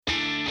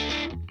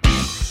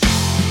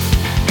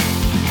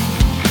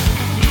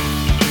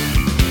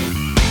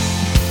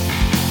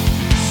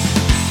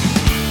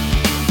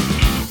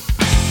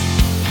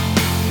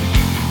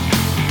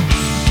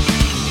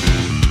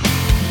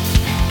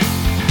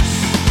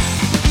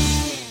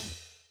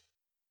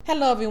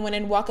Hello, everyone,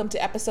 and welcome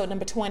to episode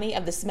number 20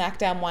 of the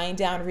SmackDown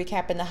WineDown,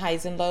 recapping the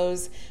highs and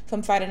lows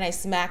from Friday Night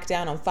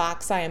SmackDown on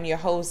Fox. I am your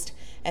host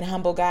and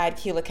humble guide,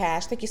 Keela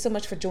Cash. Thank you so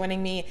much for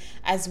joining me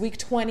as week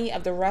 20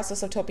 of the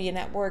Restless Utopia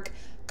Network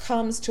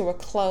comes to a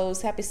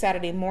close. Happy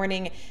Saturday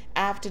morning,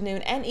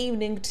 afternoon, and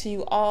evening to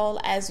you all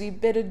as we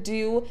bid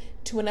adieu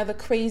to another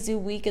crazy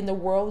week in the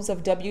worlds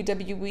of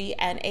WWE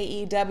and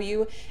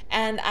AEW.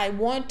 And I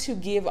want to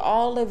give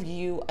all of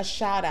you a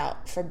shout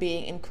out for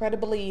being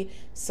incredibly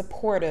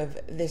supportive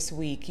this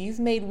week. You've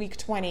made week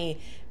 20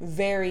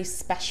 very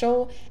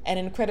special and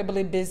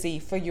incredibly busy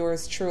for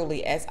yours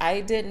truly, as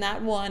I did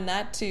not one,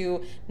 not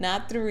two,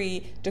 not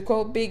three. To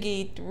quote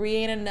Biggie, 3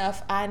 ain't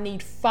enough. I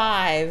need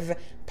 5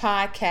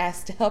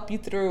 podcasts to help you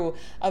through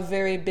a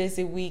very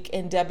busy week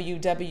in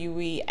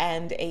WWE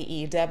and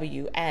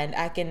AEW. And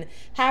I can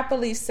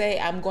happily say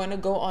I'm going to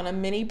go on a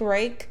mini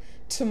break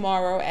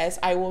tomorrow, as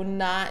I will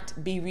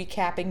not be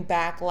recapping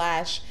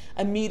Backlash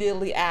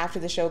immediately after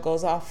the show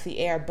goes off the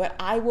air, but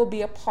I will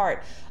be a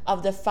part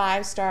of the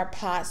 5-Star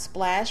Pod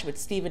Splash with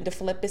Stephen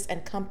DeFilippis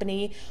and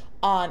company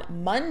on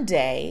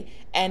Monday,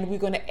 and we're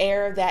going to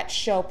air that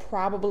show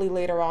probably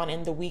later on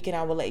in the week, and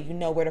I will let you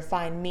know where to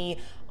find me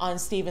on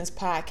Stephen's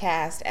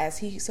podcast, as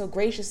he so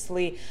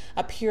graciously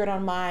appeared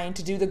on mine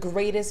to do the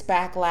greatest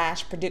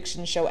Backlash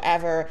prediction show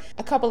ever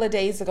a couple of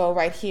days ago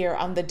right here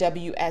on the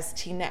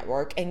WST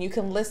network. And you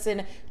can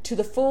listen to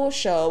the full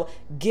show,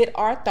 get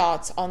our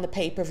thoughts on the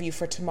pay-per-view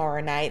for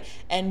tomorrow night,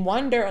 and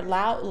wonder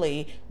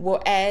loudly,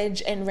 will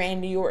Edge and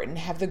Randy Orton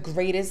have the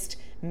greatest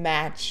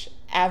match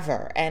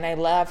ever? And I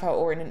love how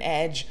Orton and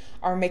Edge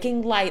are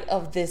making light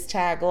of this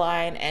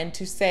tagline and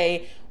to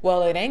say,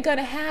 well, it ain't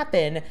gonna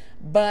happen,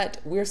 but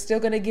we're still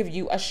gonna give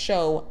you a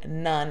show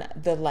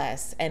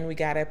nonetheless. And we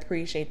gotta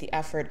appreciate the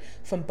effort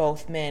from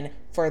both men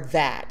for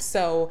that.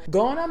 So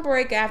going on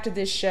break after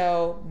this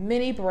show,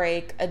 mini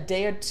break, a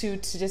day or two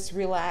to just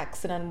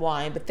relax and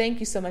unwind. But thank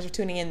you so much for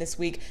tuning in this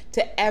week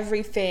to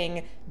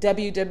everything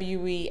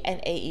WWE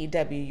and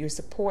AEW. Your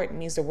support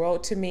means the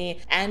world to me.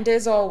 And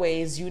as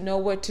always, you know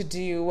what to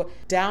do.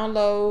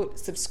 Download,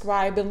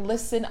 subscribe, and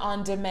listen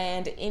on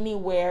demand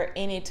anywhere,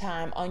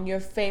 anytime on your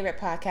favorite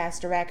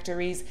podcast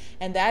directories.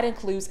 And that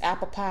includes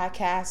Apple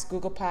Podcasts,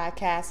 Google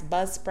Podcasts,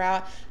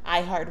 Buzzsprout,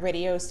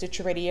 iHeartRadio,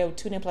 Stitcher Radio,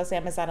 TuneIn Plus,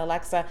 Amazon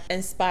Alexa,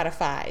 and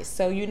Spotify.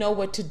 So you know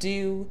what to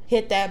do.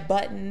 Hit that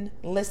button,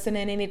 listen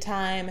in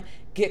anytime.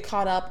 Get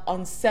caught up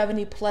on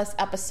 70 plus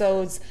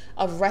episodes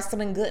of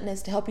wrestling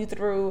goodness to help you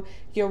through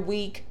your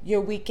week,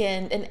 your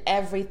weekend, and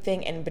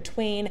everything in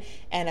between.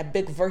 And a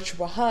big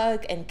virtual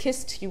hug and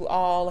kiss to you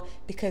all,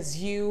 because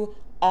you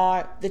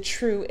are the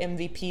true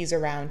MVPs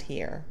around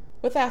here.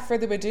 Without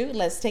further ado,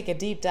 let's take a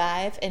deep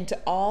dive into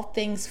all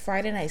things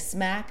Friday Night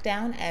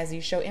SmackDown as the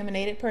show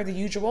emanated per the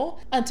usual.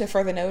 Until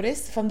further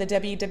notice, from the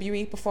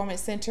WWE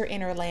Performance Center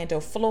in Orlando,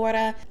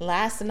 Florida,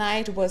 last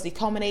night was the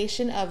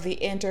culmination of the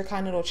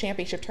Intercontinental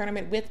Championship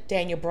Tournament with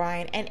Daniel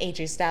Bryan and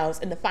AJ Styles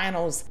in the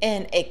finals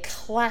in a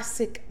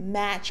classic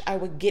match I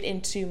will get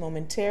into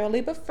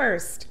momentarily. But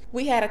first,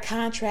 we had a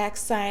contract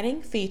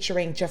signing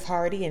featuring Jeff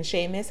Hardy and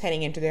Sheamus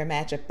heading into their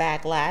match at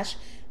Backlash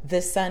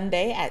this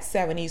Sunday at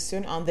 7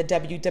 Eastern on the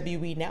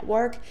WWE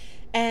Network.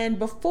 And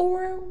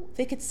before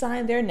they could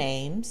sign their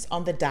names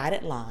on the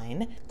dotted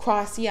line,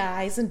 cross the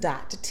I's and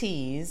dot the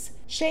T's,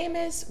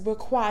 Sheamus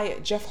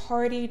required Jeff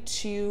Hardy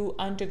to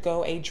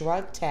undergo a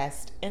drug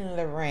test in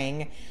the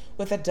ring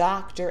with a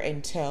doctor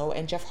in tow,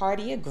 and Jeff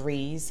Hardy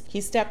agrees.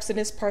 He steps in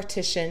his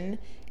partition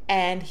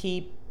and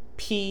he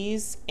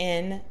pees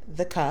in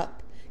the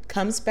cup,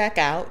 comes back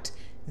out.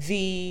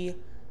 The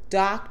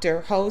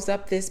doctor holds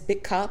up this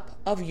big cup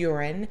of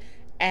urine,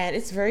 and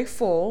it's very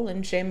full,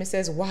 and Sheamus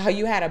says, wow,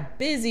 you had a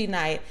busy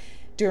night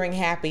during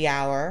happy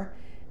hour.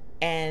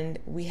 And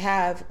we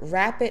have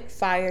rapid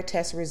fire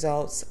test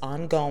results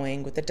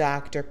ongoing with the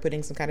doctor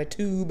putting some kind of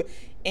tube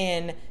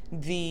in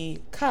the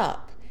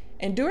cup.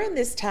 And during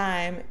this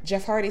time,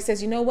 Jeff Hardy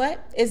says, you know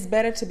what? It's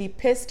better to be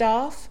pissed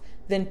off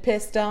than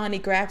pissed on. He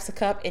grabs the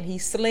cup and he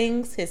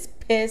slings his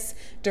piss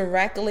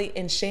directly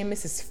in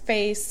Sheamus's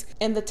face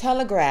in the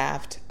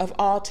telegraphed of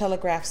all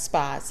telegraph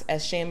spots,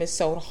 as Sheamus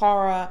showed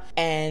horror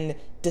and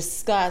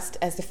disgust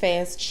as the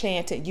fans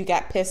chanted, you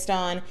got pissed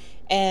on.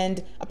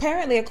 And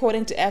apparently,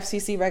 according to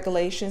FCC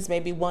regulations,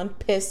 maybe 1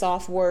 piss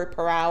off word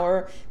per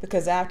hour,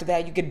 because after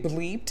that you get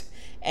bleeped.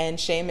 And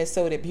Sheamus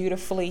showed it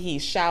beautifully. He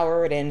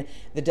showered, and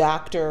the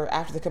doctor,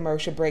 after the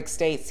commercial break,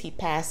 states he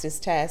passed his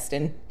test,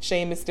 and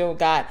Sheamus still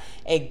got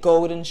a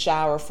golden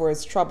shower for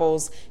his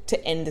troubles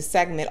to end the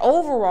segment.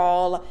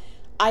 Overall,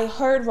 I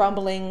heard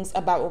rumblings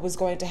about what was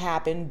going to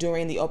happen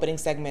during the opening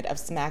segment of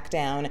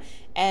SmackDown,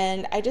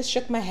 and I just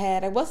shook my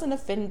head. I wasn't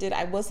offended.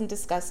 I wasn't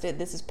disgusted.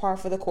 This is par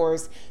for the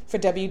course for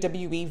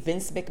WWE.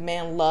 Vince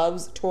McMahon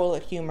loves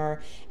toilet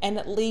humor, and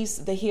at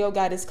least the heel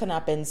got his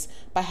comeuppance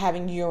by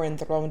having urine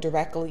thrown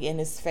directly in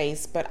his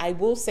face. But I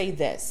will say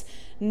this,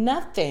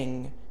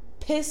 nothing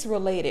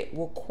piss-related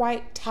will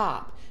quite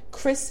top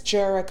Chris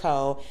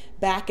Jericho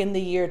back in the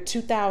year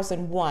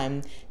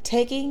 2001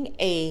 taking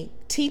a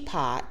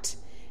teapot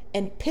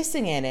and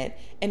pissing in it,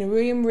 and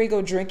William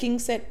Regal drinking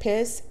said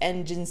piss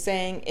and just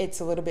saying it's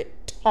a little bit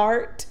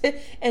tart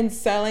and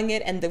selling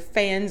it, and the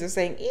fans are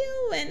saying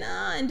ew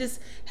and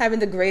just having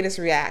the greatest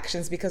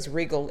reactions because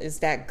Regal is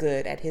that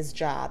good at his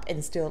job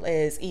and still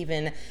is,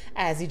 even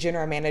as the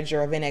general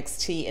manager of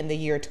NXT in the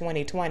year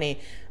 2020.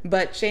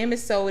 But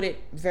Sheamus sold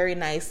it very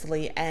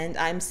nicely, and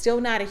I'm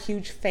still not a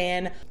huge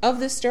fan of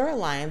the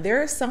storyline.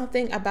 There is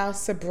something about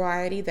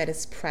sobriety that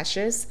is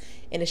precious,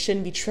 and it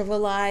shouldn't be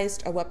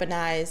trivialized or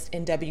weaponized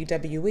in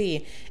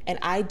WWE. And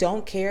I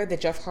don't care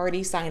that Jeff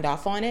Hardy signed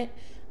off on it,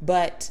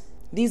 but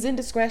these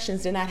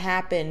indiscretions did not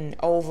happen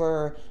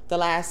over the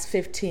last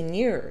 15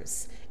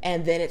 years.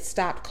 And then it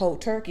stopped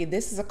cold turkey.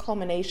 This is a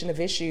culmination of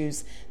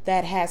issues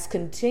that has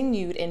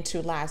continued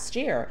into last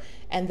year.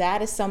 And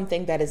that is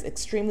something that is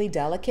extremely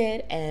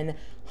delicate, and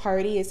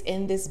Hardy is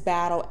in this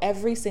battle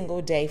every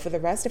single day for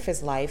the rest of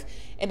his life,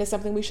 and it's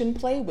something we shouldn't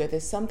play with.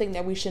 It's something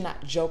that we should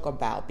not joke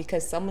about,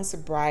 because someone's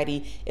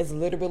sobriety is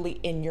literally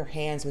in your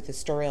hands with the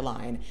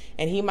storyline.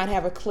 And he might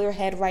have a clear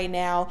head right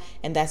now,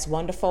 and that's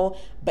wonderful,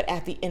 but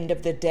at the end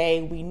of the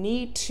day, we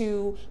need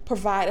to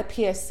provide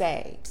a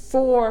PSA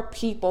for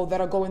people that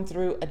are going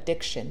through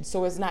addiction,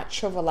 so it's not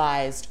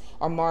trivialized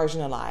or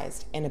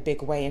marginalized in a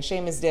big way. And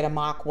Sheamus did a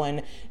mock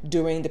one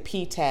during the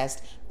P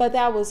test, but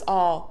that was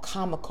all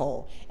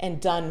comical and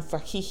done for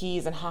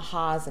hee-hees and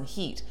ha-has and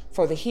heat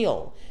for the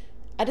heel.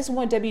 I just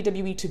want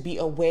WWE to be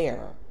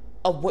aware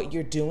of what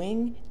you're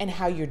doing and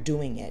how you're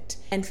doing it.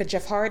 And for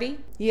Jeff Hardy,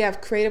 you have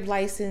creative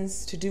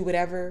license to do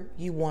whatever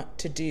you want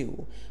to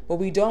do. But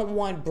we don't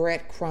want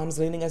breadcrumbs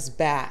leading us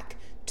back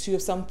to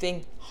if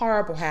something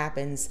horrible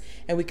happens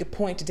and we could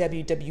point to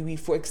WWE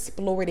for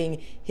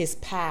exploiting his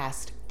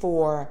past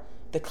for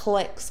the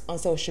clicks on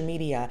social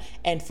media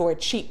and for a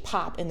cheap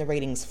pop in the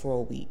ratings for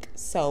a week.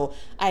 So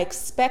I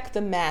expect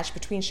the match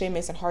between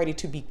Sheamus and Hardy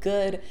to be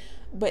good,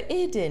 but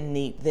it didn't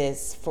need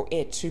this for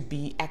it to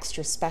be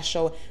extra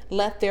special.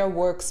 Let their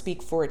work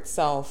speak for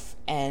itself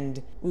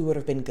and we would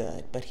have been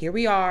good. But here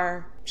we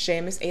are.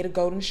 Sheamus ate a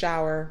golden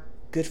shower.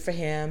 Good for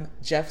him.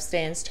 Jeff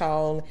stands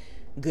tall.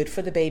 Good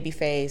for the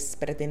babyface,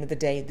 but at the end of the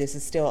day, this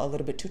is still a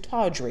little bit too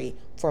tawdry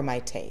for my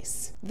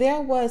taste. There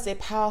was a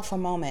powerful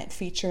moment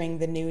featuring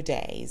the New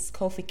Days,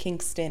 Kofi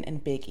Kingston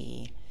and Big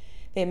E.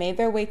 They made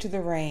their way to the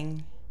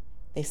ring.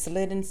 They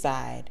slid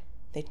inside.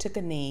 They took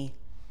a knee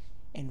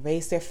and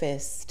raised their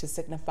fists to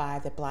signify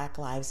that Black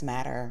Lives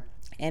Matter.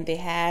 And they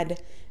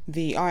had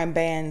the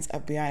armbands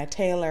of Breonna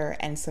Taylor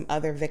and some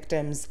other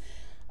victims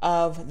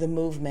of the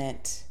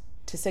movement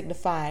to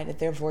signify that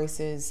their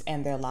voices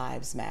and their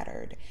lives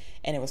mattered.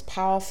 And it was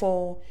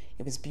powerful,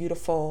 it was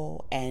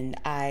beautiful, and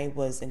I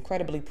was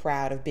incredibly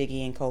proud of Big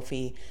E and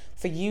Kofi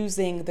for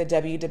using the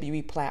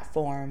WWE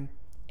platform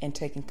and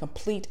taking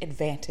complete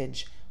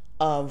advantage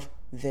of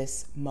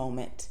this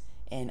moment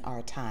in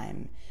our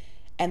time.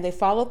 And they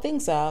followed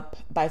things up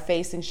by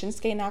facing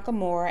Shinsuke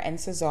Nakamura and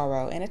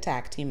Cesaro in a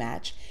tag team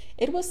match.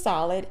 It was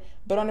solid,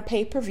 but on a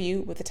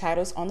pay-per-view with the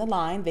titles on the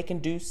line, they can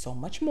do so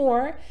much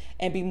more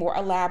and be more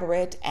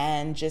elaborate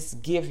and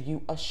just give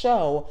you a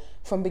show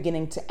from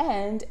beginning to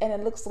end. And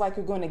it looks like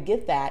you're going to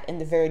get that in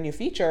the very near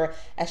future,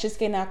 as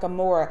Shinsuke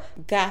Nakamura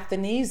got the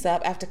knees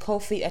up after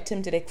Kofi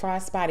attempted a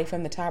crossbody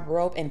from the top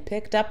rope and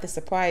picked up the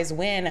surprise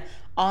win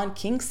on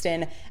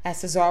Kingston,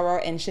 as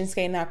Cesaro and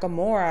Shinsuke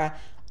Nakamura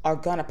are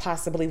gonna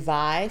possibly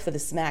vie for the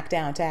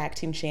SmackDown Tag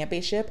Team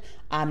Championship.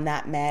 I'm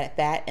not mad at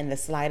that in the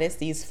slightest.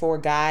 These four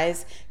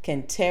guys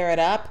can tear it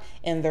up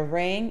in the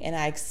ring, and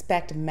I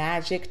expect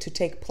magic to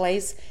take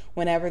place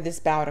whenever this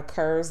bout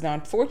occurs. Now,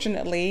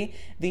 unfortunately,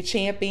 the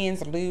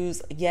champions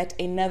lose yet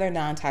another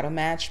non-title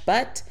match,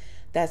 but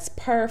that's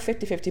per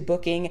 50-50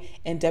 booking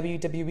in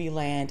WWE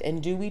land.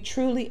 And do we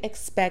truly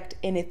expect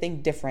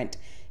anything different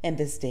in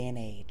this day and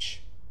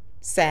age?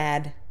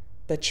 Sad,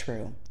 but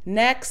true.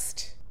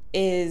 Next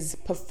is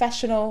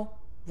professional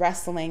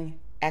wrestling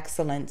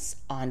excellence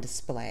on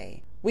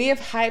display. We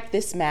have hyped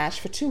this match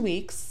for 2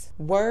 weeks.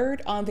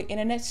 Word on the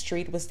internet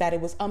street was that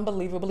it was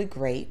unbelievably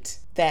great,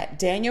 that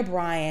Daniel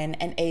Bryan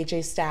and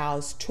AJ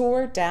Styles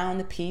tore down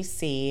the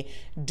PC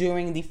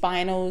during the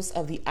finals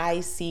of the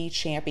IC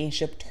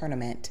Championship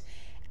tournament.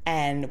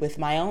 And with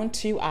my own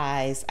two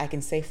eyes, I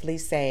can safely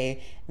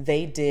say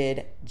they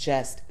did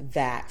just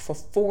that for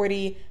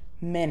 40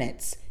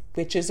 minutes.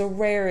 Which is a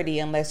rarity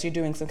unless you're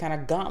doing some kind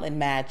of gauntlet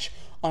match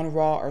on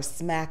Raw or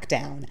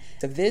SmackDown.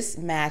 So this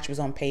match was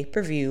on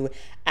pay-per-view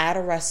at a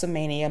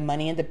WrestleMania,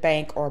 Money in the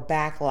Bank, or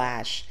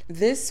Backlash.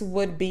 This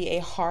would be a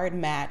hard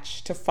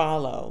match to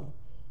follow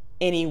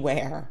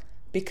anywhere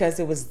because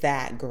it was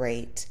that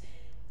great.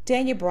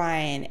 Daniel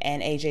Bryan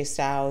and AJ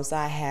Styles,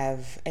 I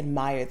have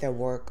admired their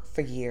work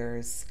for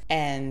years,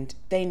 and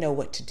they know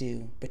what to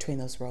do between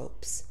those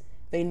ropes.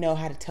 They know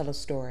how to tell a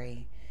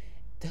story,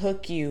 to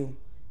hook you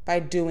by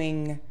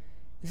doing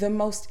the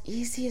most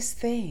easiest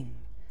thing,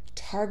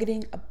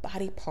 targeting a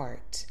body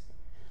part,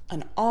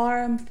 an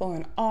arm for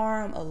an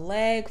arm, a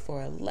leg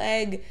for a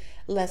leg.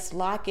 Let's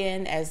lock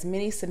in as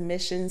many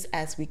submissions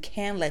as we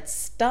can. Let's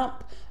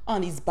stomp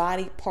on these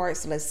body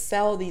parts. Let's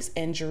sell these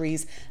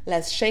injuries.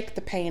 Let's shake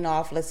the pain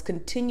off. Let's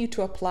continue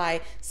to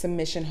apply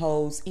submission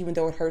holds, even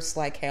though it hurts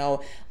like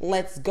hell.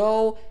 Let's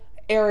go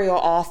aerial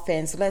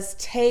offense. Let's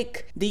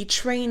take the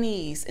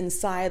trainees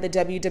inside the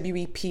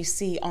WWE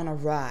PC on a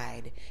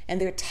ride, and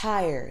they're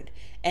tired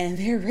and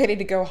they're ready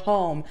to go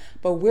home,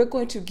 but we're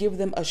going to give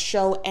them a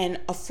show and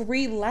a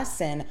free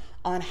lesson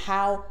on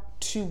how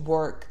to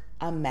work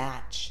a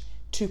match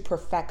to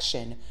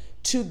perfection,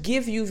 to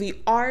give you the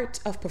art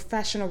of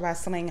professional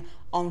wrestling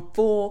on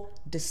full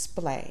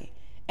display.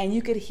 And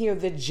you could hear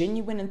the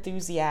genuine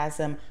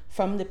enthusiasm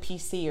from the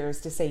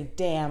PCers to say,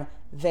 damn,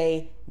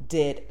 they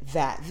did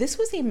that. This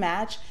was a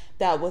match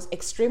that was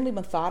extremely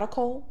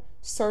methodical,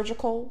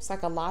 surgical,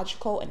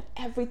 psychological, and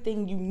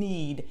everything you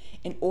need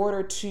in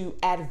order to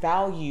add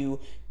value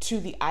to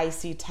the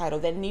IC title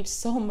that needs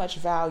so much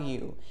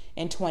value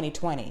in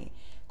 2020.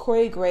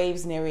 Corey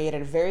Graves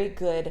narrated a very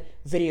good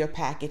video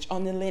package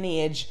on the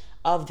lineage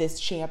of this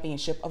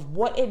championship, of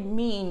what it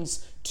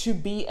means to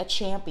be a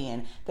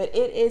champion, that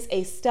it is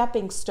a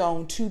stepping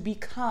stone to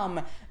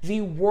become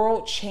the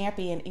world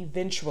champion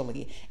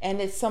eventually.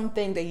 And it's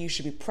something that you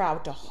should be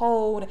proud to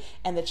hold,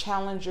 and the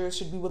challengers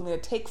should be willing to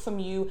take from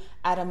you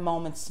at a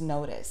moment's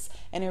notice.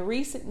 And in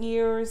recent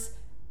years,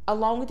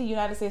 along with the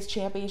United States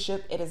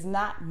Championship, it has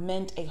not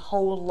meant a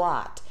whole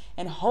lot.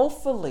 And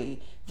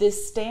hopefully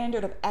this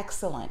standard of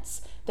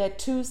excellence that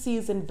two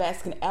seasoned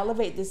vets can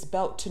elevate this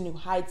belt to new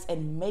heights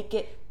and make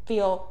it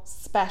feel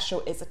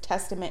special is a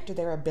testament to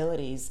their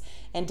abilities.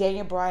 And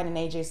Daniel Bryan and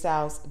AJ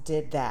Styles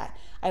did that.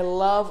 I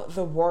love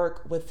the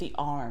work with the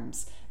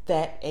arms,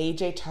 that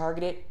AJ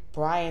targeted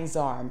Bryan's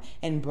arm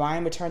and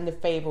Bryan returned the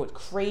favor with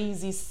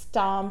crazy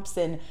stomps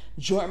and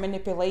joint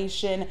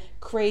manipulation,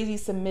 crazy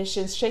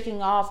submissions,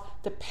 shaking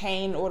off the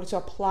pain in order to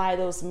apply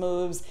those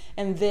moves.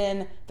 And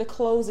then the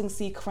closing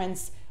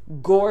sequence,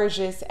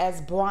 gorgeous,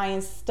 as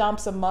Bryan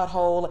stumps a mud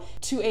hole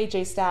to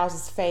AJ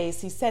Styles'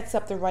 face. He sets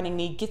up the running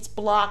knee, gets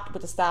blocked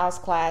with the Styles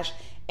Clash.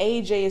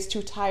 AJ is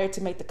too tired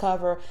to make the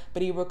cover,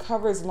 but he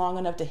recovers long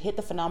enough to hit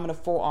the phenomenal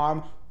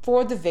forearm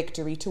for the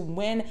victory, to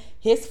win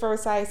his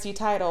first IC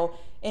title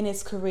in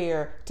his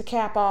career, to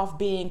cap off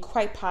being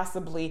quite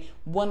possibly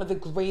one of the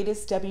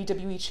greatest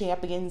WWE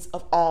champions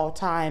of all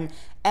time.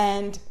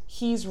 And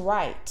he's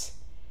right.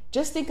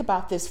 Just think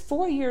about this.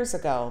 4 years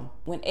ago,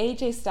 when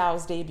AJ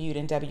Styles debuted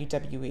in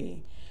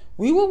WWE,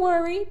 we were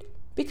worried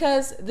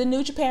because the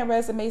New Japan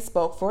resume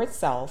spoke for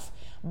itself,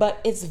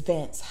 but it's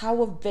Vince. How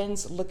will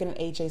Vince looking at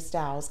AJ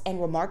Styles? And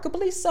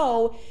remarkably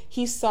so,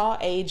 he saw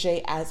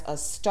AJ as a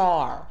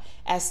star,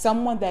 as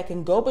someone that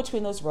can go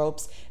between those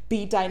ropes,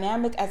 be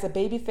dynamic as a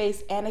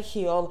babyface and a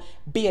heel,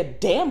 be a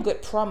damn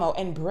good promo,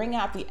 and bring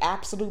out the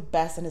absolute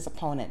best in his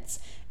opponents.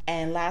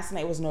 And last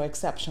night was no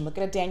exception. Look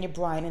at Daniel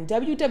Bryan in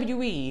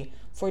WWE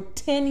for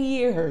 10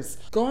 years,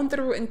 going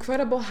through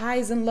incredible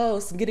highs and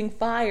lows, getting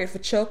fired for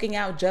choking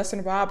out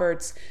Justin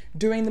Roberts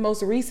during the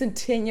most recent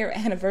 10-year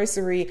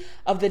anniversary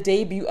of the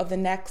debut of the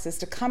Nexus,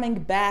 to coming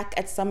back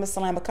at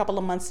SummerSlam a couple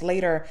of months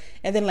later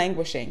and then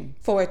languishing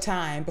for a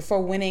time before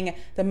winning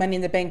the Money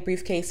in the Bank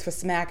briefcase for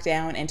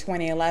SmackDown in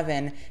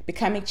 2011,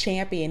 becoming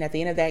champion at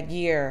the end of that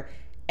year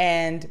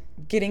and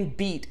getting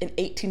beat in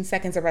 18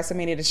 seconds of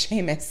WrestleMania to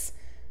Sheamus,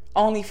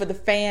 only for the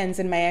fans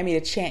in Miami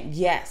to chant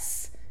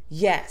yes,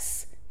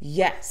 yes,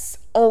 yes,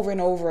 over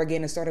and over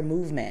again and start a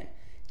movement.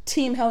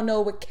 Team Hell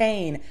No with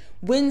Kane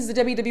wins the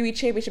WWE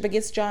Championship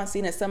against John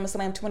Cena at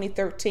SummerSlam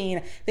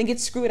 2013, then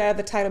gets screwed out of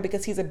the title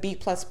because he's a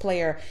B-plus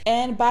player.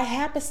 And by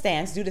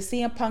happenstance, due to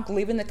CM Punk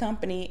leaving the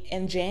company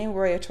in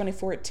January of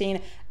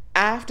 2014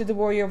 after the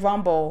Royal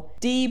Rumble,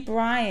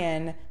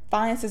 Bryan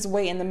finds his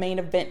way in the main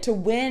event to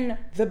win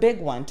the big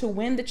one, to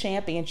win the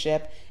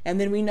championship. And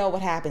then we know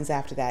what happens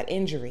after that.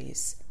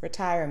 Injuries,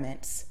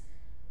 retirements,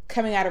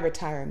 coming out of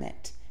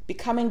retirement,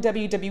 becoming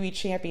WWE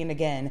champion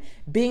again,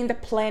 being the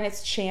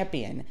planet's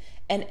champion,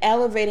 and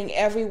elevating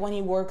everyone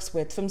he works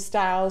with, from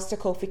Styles to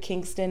Kofi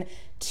Kingston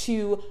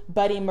to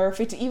Buddy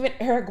Murphy to even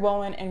Eric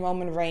Rowan and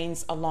Roman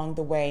Reigns along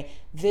the way.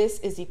 This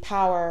is the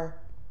power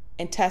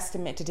and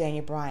testament to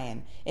Daniel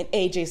Bryan and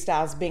AJ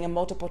Styles being a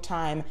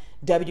multiple-time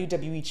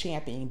WWE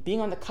champion,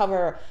 being on the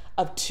cover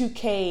of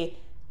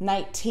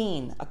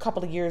 2K19 a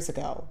couple of years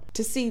ago.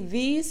 To see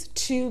these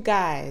two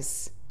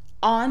guys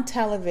on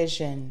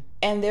television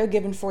and they're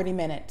given 40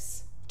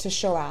 minutes to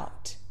show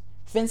out.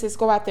 Vince says,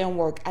 go out there and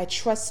work. I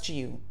trust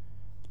you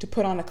to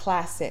put on a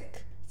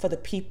classic for the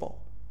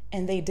people.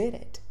 And they did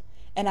it.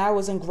 And I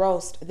was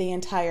engrossed the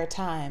entire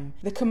time.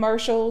 The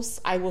commercials,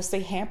 I will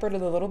say, hampered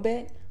it a little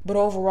bit, but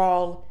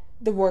overall,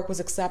 the work was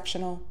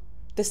exceptional.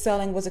 The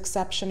selling was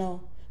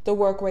exceptional. The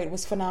work rate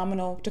was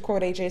phenomenal, to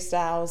quote AJ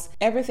Styles.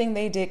 Everything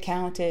they did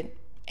counted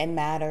and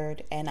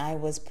mattered, and I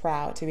was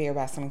proud to be a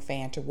wrestling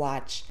fan to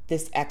watch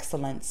this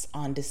excellence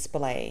on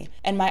display.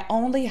 And my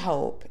only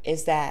hope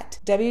is that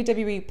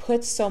WWE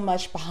puts so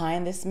much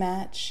behind this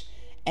match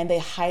and they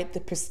hype the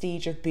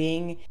prestige of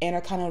being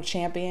Intercontinental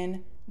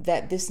Champion,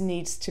 that this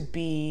needs to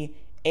be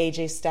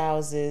AJ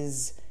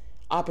Styles'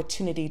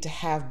 opportunity to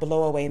have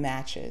blowaway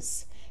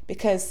matches,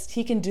 because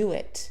he can do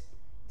it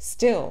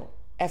still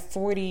at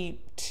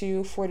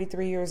 42,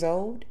 43 years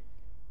old.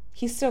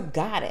 He still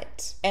got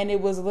it. And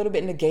it was a little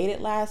bit negated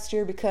last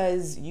year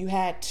because you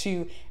had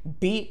to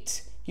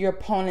beat your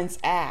opponent's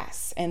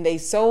ass, and they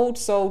sold,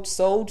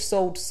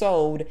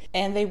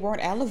 and they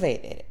weren't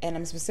elevated. And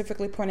I'm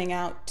specifically pointing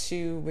out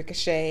to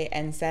Ricochet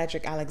and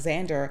Cedric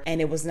Alexander, and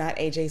it was not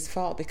AJ's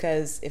fault,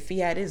 because if he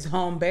had his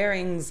home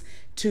bearings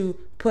to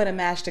put a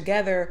match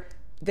together,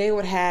 they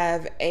would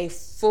have a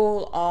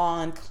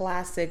full-on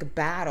classic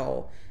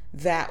battle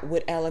that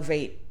would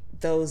elevate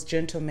those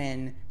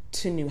gentlemen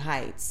to new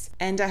heights.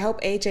 And I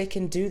hope AJ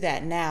can do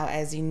that now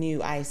as the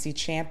new IC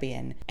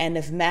champion. And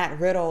if Matt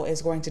Riddle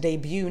is going to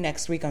debut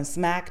next week on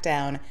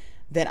SmackDown,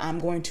 then I'm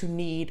going to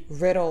need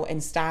Riddle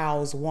and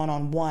Styles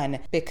one-on-one,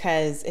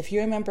 because if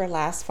you remember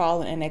last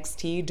fall in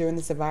NXT during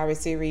the Survivor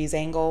Series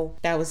angle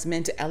that was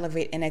meant to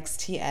elevate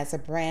NXT as a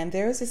brand,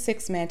 there is a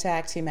 6-man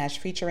tag team match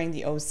featuring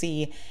the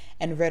OC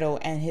and Riddle,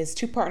 and his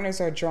two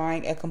partners are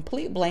drawing a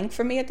complete blank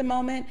for me at the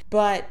moment,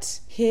 but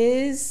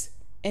his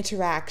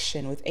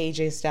interaction with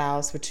AJ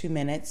Styles for 2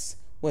 minutes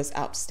was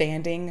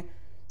outstanding.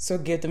 So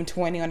give them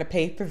 20 on a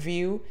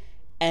pay-per-view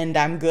and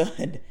I'm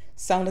good.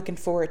 So I'm looking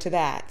forward to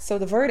that. So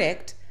the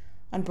verdict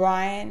on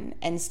Bryan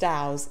and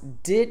Styles,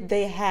 did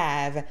they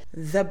have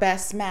the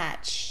best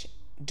match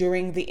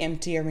during the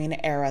empty arena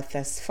era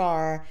thus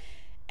far?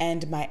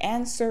 And my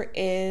answer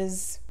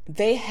is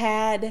they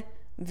had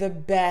the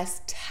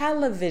best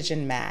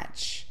television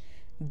match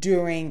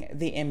during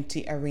the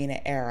empty arena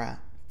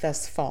era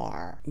thus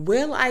far.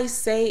 Will I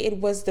say it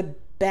was the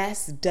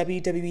best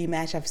WWE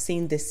match I've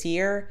seen this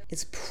year?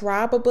 It's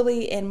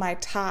probably in my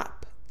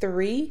top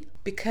 3,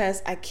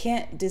 because I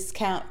can't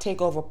discount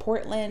TakeOver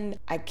Portland.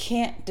 I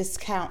can't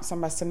discount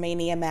some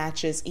WrestleMania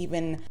matches,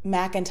 even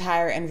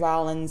McIntyre and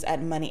Rollins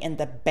at Money in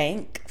the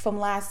Bank from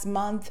last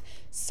month.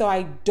 So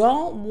I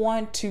don't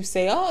want to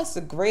say, oh, it's the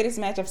greatest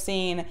match I've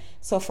seen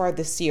so far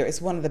this year. It's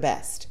one of the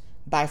best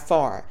by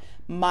far.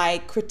 My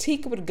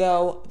critique would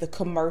go, the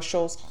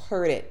commercials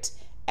hurt it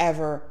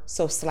ever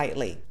so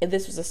slightly. If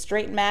this was a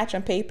straight match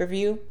on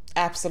pay-per-view,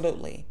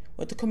 absolutely.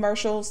 With the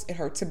commercials, it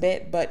hurts a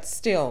bit, but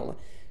still,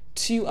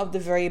 2 of the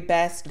very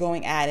best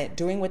going at it,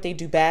 doing what they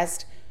do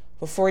best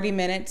for 40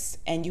 minutes,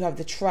 and you have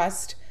the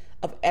trust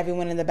of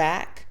everyone in the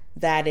back.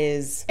 That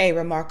is a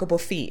remarkable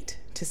feat,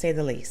 to say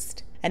the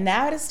least. And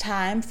now it is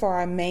time for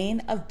our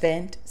main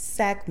event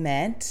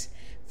segment,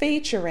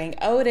 featuring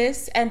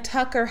Otis and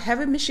Tucker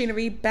Heavy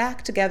Machinery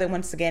back together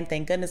once again,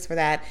 thank goodness for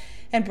that,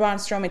 and Braun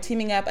Strowman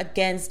teaming up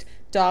against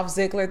Dolph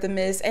Ziggler, The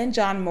Miz, and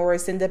John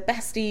Morrison, the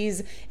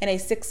besties, in a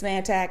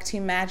 6-man tag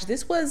team match.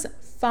 This was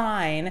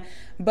fine,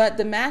 but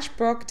the match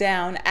broke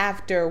down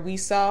after we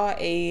saw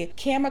a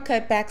camera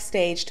cut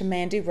backstage to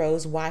Mandy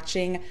Rose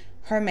watching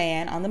her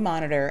man on the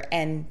monitor,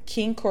 and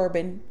King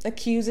Corbin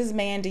accuses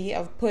Mandy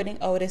of putting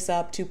Otis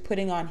up to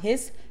putting on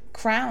his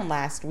crown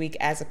last week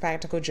as a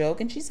practical joke,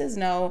 and she says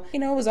no, it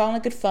was all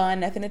in good fun,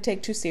 nothing to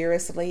take too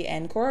seriously.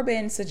 And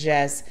Corbin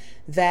suggests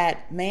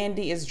that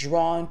Mandy is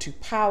drawn to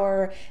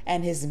power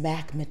and his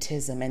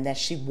magnetism, and that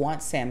she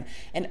wants him.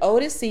 And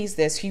Otis sees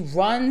this, he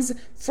runs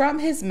from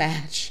his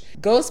match,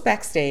 goes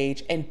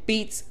backstage, and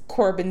beats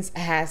Corbin's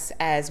ass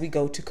as we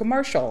go to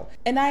commercial.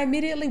 And I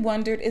immediately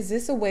wondered, is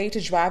this a way to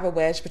drive a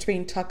wedge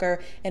between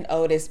Tucker and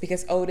Otis,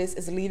 because Otis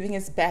is leaving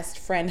his best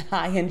friend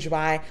high and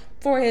dry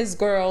for his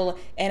girl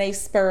in a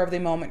spur of the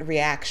moment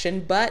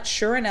reaction? But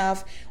sure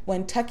enough,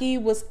 when Tucky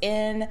was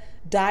in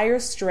dire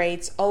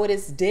straits,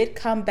 Otis did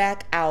come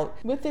back out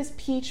with his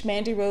peach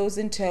Mandy Rose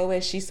in tow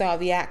as she saw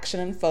the action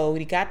unfold.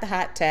 He got the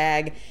hot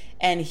tag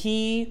and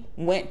he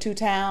went to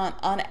town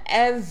on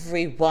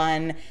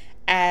everyone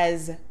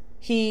as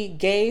he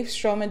gave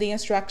Strowman the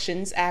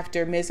instructions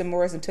after Miz and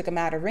Morrison took him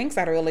out of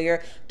ringside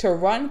earlier to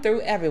run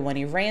through everyone.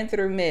 He ran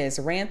through Miz,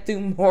 ran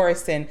through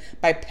Morrison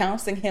by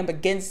pouncing him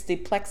against the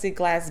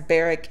plexiglass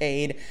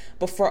barricade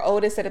before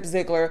Otis set up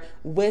Ziggler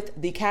with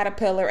the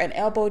caterpillar and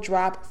elbow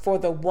drop for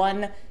the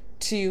 1,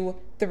 2,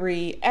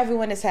 3.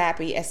 Everyone is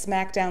happy as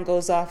SmackDown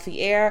goes off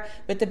the air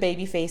with the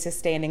baby faces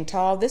standing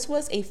tall. This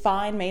was a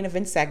fine main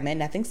event segment,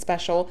 nothing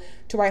special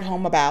to write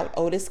home about.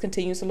 Otis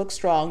continues to look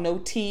strong, no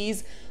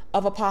tease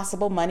of a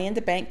possible Money in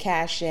the Bank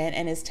cash in,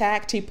 and his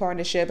tag team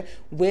partnership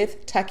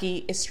with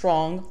Tucky is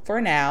strong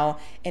for now,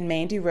 and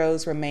Mandy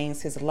Rose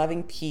remains his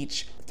loving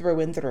peach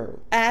through and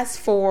through. As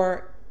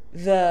for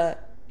the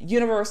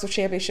Universal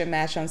Championship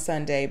match on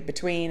Sunday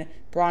between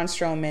Braun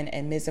Strowman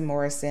and Miz and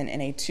Morrison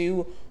in a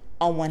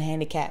 2-on-1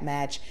 handicap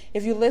match,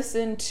 if you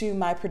listen to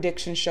my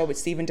prediction show with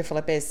Stephen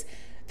DeFilippis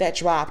that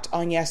dropped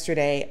on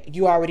yesterday,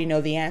 you already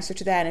know the answer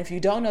to that. And if you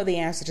don't know the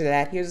answer to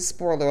that, here's a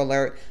spoiler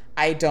alert,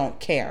 I don't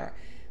care.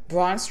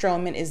 Braun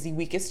Strowman is the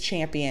weakest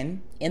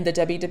champion in the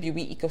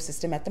WWE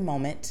ecosystem at the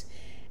moment.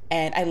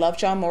 And I love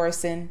John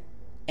Morrison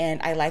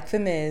and I like The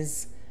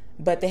Miz,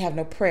 but they have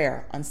no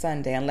prayer on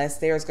Sunday unless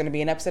there's going to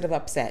be an upset of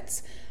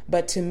upsets.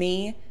 But to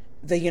me,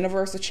 the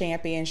Universal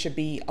Champion should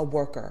be a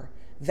worker.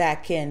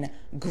 that can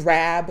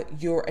grab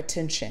your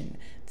attention,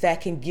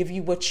 that can give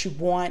you what you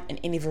want in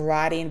any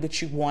variety in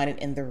which you want it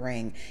in the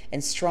ring.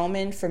 And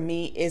Strowman, for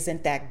me,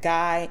 isn't that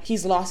guy.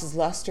 He's lost his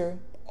luster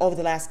over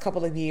the last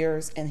couple of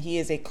years, and he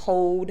is a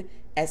cold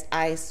as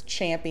ice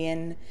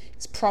champion.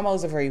 His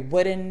promos are very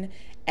wooden,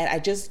 and I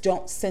just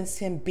don't sense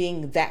him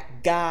being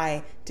that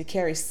guy to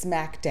carry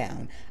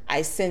SmackDown.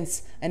 I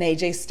sense an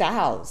AJ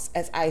Styles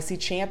as IC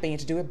champion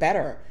to do it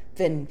better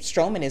than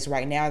Strowman is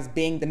right now as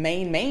being the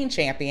main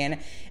champion.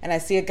 And I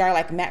see a guy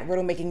like Matt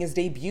Riddle making his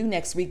debut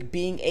next week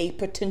being a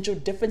potential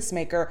difference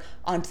maker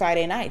on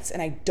Friday nights.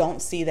 And I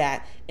don't see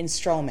that in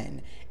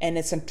Strowman. And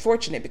it's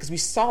unfortunate because we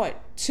saw it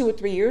 2 or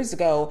 3 years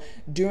ago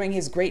during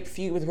his great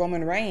feud with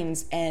Roman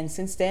Reigns. And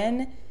since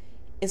then,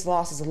 it's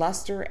lost its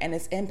luster and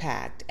its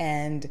impact.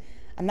 And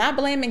I'm not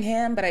blaming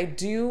him, but I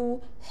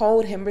do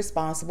hold him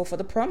responsible for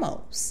the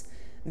promos.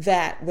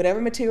 That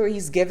whatever material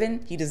he's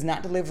given, he does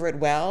not deliver it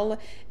well.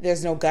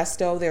 There's no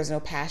gusto, there's no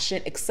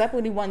passion, except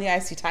when he won the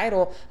IC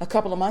title a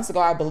couple of months ago,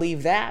 I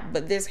believe that.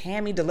 But this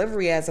hammy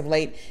delivery as of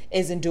late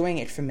isn't doing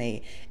it for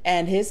me.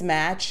 And his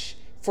match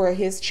for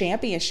his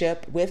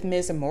championship with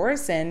Miz and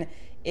Morrison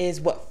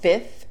is what,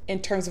 5th in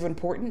terms of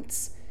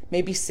importance?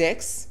 Maybe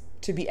 6th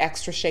to be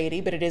extra shady,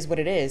 but it is what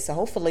it is. So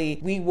hopefully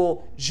we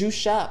will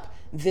juice up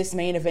this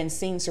main event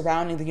scene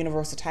surrounding the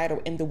Universal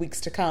title in the weeks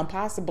to come,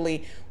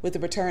 possibly with the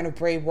return of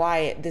Bray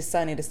Wyatt this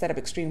Sunday to set up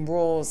Extreme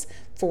Rules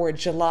for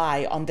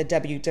July on the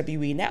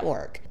WWE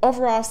Network.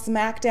 Overall,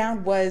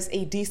 SmackDown was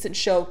a decent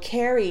show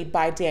carried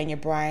by Daniel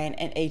Bryan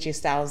and AJ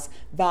Styles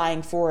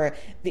vying for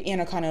the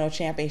Intercontinental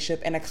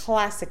Championship in a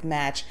classic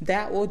match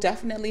that will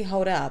definitely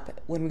hold up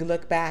when we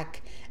look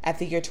back at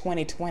the year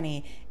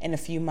 2020 in a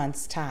few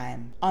months'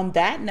 time. On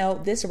that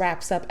note, this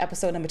wraps up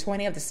episode number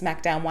 20 of the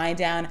SmackDown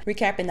WineDown,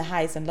 recapping the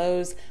highs and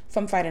lows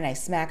from Friday Night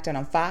SmackDown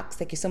on Fox.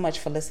 Thank you so much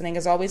for listening.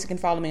 As always, you can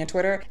follow me on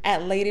Twitter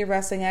at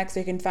LadyWrestlingX, or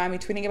you can find me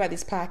tweeting about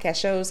these podcast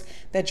shows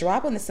that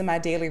drop on the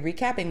semi-daily,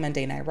 recapping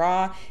Monday Night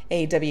Raw,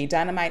 AEW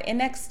Dynamite,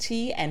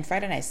 NXT, and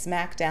Friday Night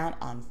SmackDown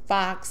on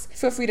Fox.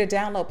 Feel free to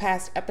download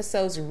past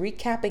episodes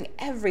recapping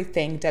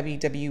everything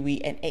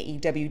WWE and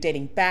AEW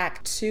dating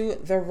back to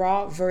the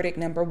Raw Verdict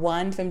number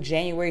 1 from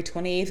January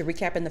 28th,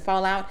 recapping the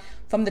fallout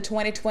from the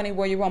 2020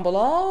 Royal Rumble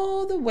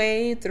all the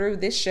way through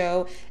this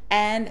show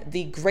and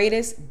the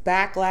greatest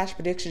Backlash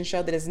prediction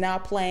show that is now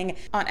playing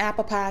on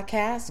Apple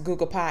Podcasts,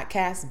 Google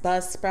Podcasts,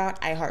 Buzzsprout,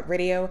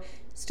 iHeartRadio,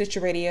 Stitcher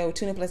Radio,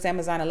 TuneIn Plus,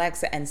 Amazon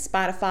Alexa, and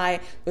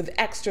Spotify, with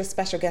extra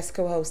special guest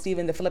co-host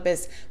Stephen the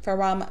Flippus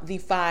from the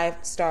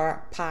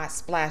 5-Star Pod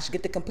Splash.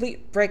 Get the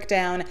complete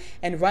breakdown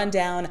and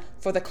rundown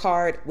for the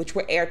card, which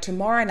will air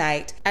tomorrow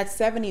night at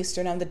 7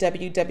 Eastern on the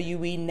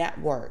WWE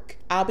Network.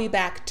 I'll be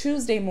back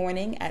Tuesday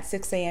morning at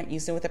 6 a.m.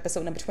 Eastern with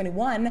episode number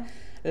 21,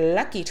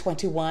 Lucky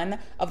 21,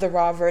 of the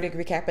Raw Verdict,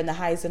 recapping the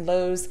highs and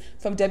lows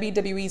from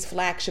WWE's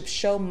flagship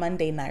show,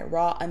 Monday Night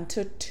Raw.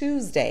 Until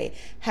Tuesday,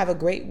 have a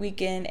great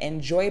weekend,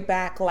 enjoy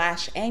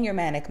Backlash and your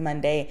Manic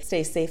Monday.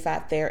 Stay safe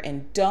out there,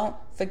 and don't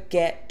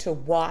forget to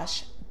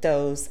wash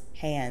those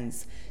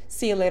hands.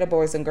 See you later,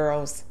 boys and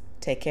girls.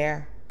 Take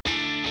care.